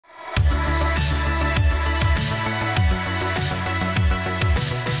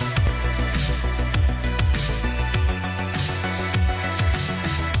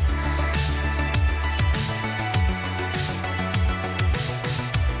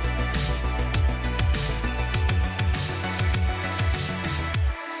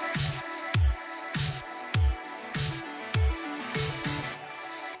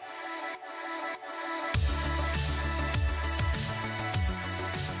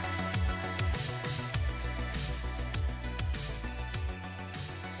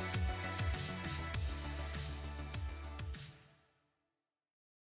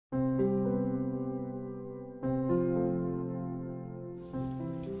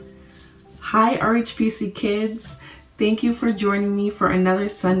Hi RHPC kids! Thank you for joining me for another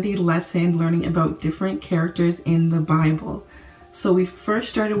Sunday lesson learning about different characters in the Bible. So we first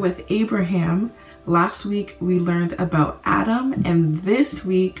started with Abraham. Last week we learned about Adam, and this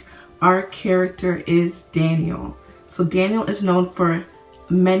week our character is Daniel. So Daniel is known for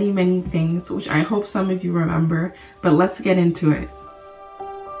many things, which I hope some of you remember, but let's get into it.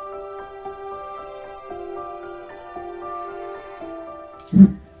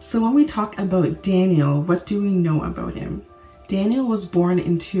 So when we talk about Daniel, what do we know about him? Daniel was born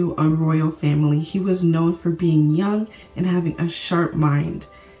into a royal family. He was known for being young and having a sharp mind.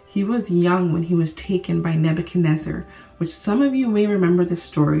 He was young when he was taken by Nebuchadnezzar, which some of you may remember the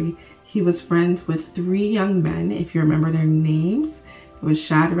story. He was friends with three young men, if you remember their names. It was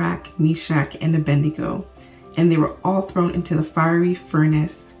Shadrach, Meshach, and Abednego. And they were all thrown into the fiery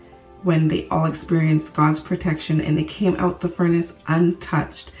furnace when they all experienced God's protection and they came out the furnace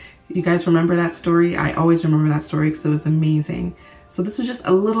untouched. You guys remember that story? I always remember that story because it was amazing. So this is just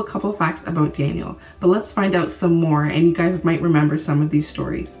a little couple facts about Daniel, but let's find out some more and you guys might remember some of these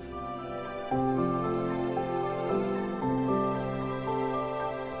stories.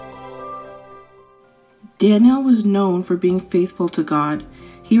 Daniel was known for being faithful to God.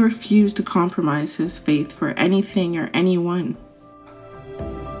 He refused to compromise his faith for anything or anyone.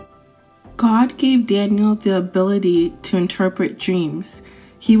 God gave Daniel the ability to interpret dreams.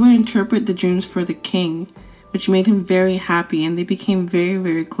 He would interpret the dreams for the king, which made him very happy, and they became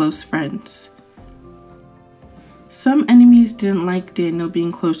very close friends. Some enemies didn't like Daniel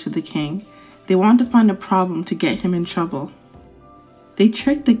being close to the king. They wanted to find a problem to get him in trouble. They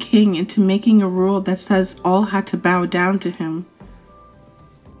tricked the king into making a rule that says all had to bow down to him.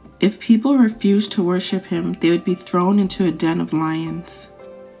 If people refused to worship him, they would be thrown into a den of lions.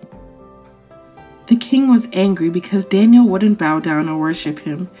 The king was angry because Daniel wouldn't bow down or worship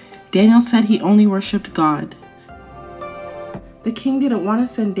him. Daniel said he only worshipped God. The king didn't want to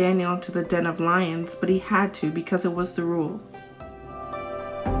send Daniel to the den of lions, but he had to because it was the rule.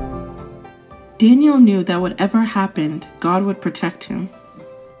 Daniel knew that whatever happened, God would protect him.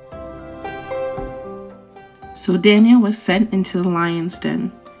 So Daniel was sent into the lion's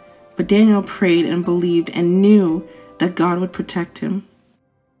den. But Daniel prayed and believed and knew that God would protect him.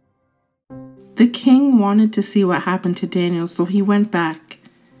 The king wanted to see what happened to Daniel, so he went back.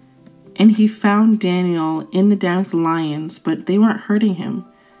 And he found Daniel in the den of the lions, but they weren't hurting him.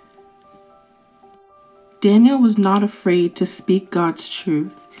 Daniel was not afraid to speak God's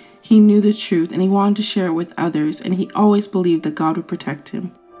truth. He knew the truth and he wanted to share it with others, and he always believed that God would protect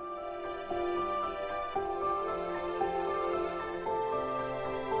him.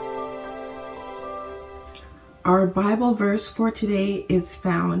 Our Bible verse for today is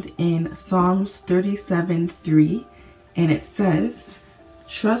found in Psalms 37:3, and it says,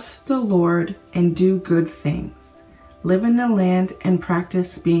 "Trust the Lord and do good things. Live in the land and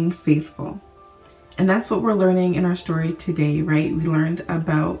practice being faithful." And that's what we're learning in our story today, right? We learned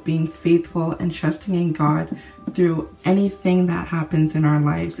about being faithful and trusting in God through anything that happens in our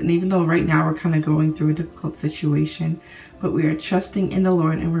lives. And even though right now we're kind of going through a difficult situation, but we are trusting in the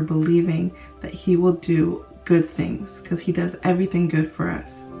Lord and we're believing that He will do good things because He does everything good for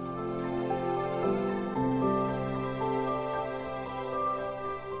us.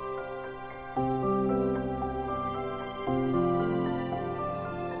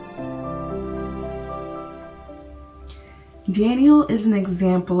 Daniel is an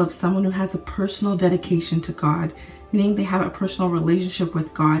example of someone who has a personal dedication to God, meaning they have a personal relationship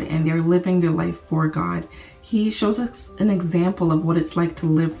with God and they're living their life for God. He shows us an example of what it's like to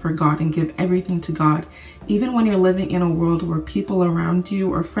live for God and give everything to God, even when you're living in a world where people around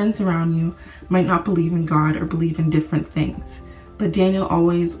you or friends around you might not believe in God or believe in different things. But Daniel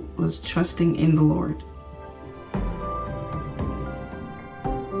always was trusting in the Lord.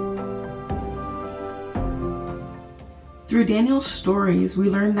 Through Daniel's stories, we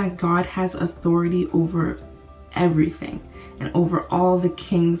learn that God has authority over everything and over all the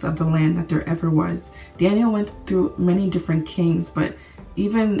kings of the land that there ever was. Daniel went through many different kings, but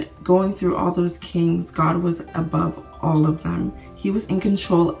even going through all those kings, God was above all of them. He was in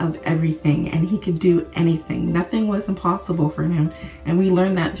control of everything and He could do anything. Nothing was impossible for Him. And we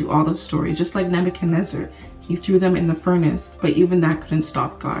learned that through all the stories. Just like Nebuchadnezzar, he threw them in the furnace, but even that couldn't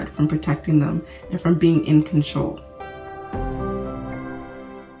stop God from protecting them and from being in control.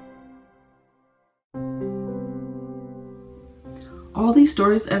 All these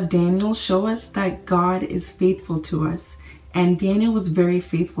stories of Daniel show us that God is faithful to us, and Daniel was very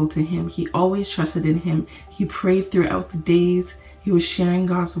faithful to Him. He always trusted in Him. He prayed throughout the days. He was sharing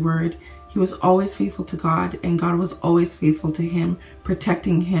God's word. He was always faithful to God, and God was always faithful to him,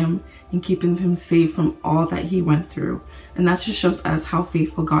 protecting him and keeping him safe from all that he went through. And that just shows us how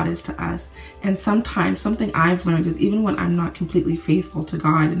faithful God is to us. And sometimes something I've learned is even when I'm not completely faithful to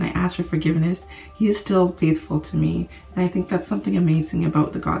God and I ask for forgiveness, he is still faithful to me. And I think that's something amazing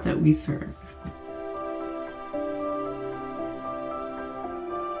about the God that we serve.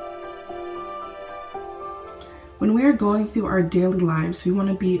 When we are going through our daily lives, we want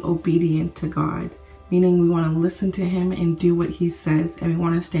to be obedient to God, meaning we want to listen to him and do what he says, and we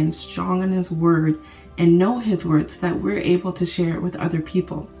want to stand strong on his word and know his word so that we're able to share it with other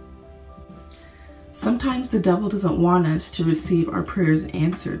people. Sometimes the devil doesn't want us to receive our prayers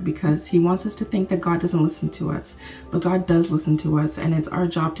answered because he wants us to think that God doesn't listen to us, but God does listen to us, and it's our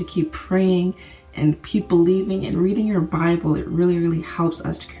job to keep praying and keep believing and reading your Bible. It really, really helps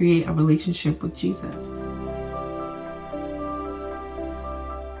us to create a relationship with Jesus.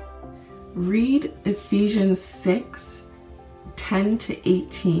 Read Ephesians 6:10 to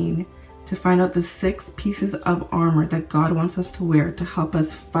 18 to find out the 6 pieces of armor that God wants us to wear to help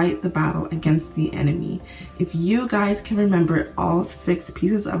us fight the battle against the enemy. If you guys can remember all 6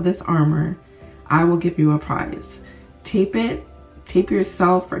 pieces of this armor, I will give you a prize. Tape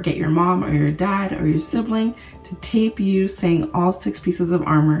yourself, or get your mom or your dad or your sibling to tape you saying all 6 pieces of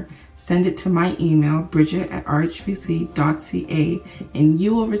armor. Send it to my email, bridget@rhbc.ca, and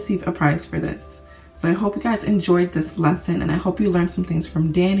you will receive a prize for this. So I hope you guys enjoyed this lesson, and I hope you learned some things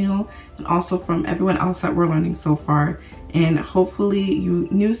from Daniel and also from everyone else that we're learning so far. And hopefully you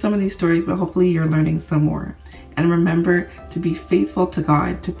knew some of these stories, but hopefully you're learning some more. And remember to be faithful to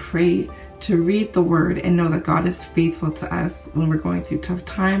God, to pray, to read the word, and know that God is faithful to us when we're going through tough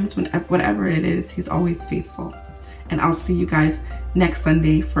times, whatever it is, he's always faithful. And I'll see you guys next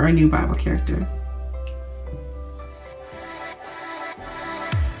Sunday for a new Bible character.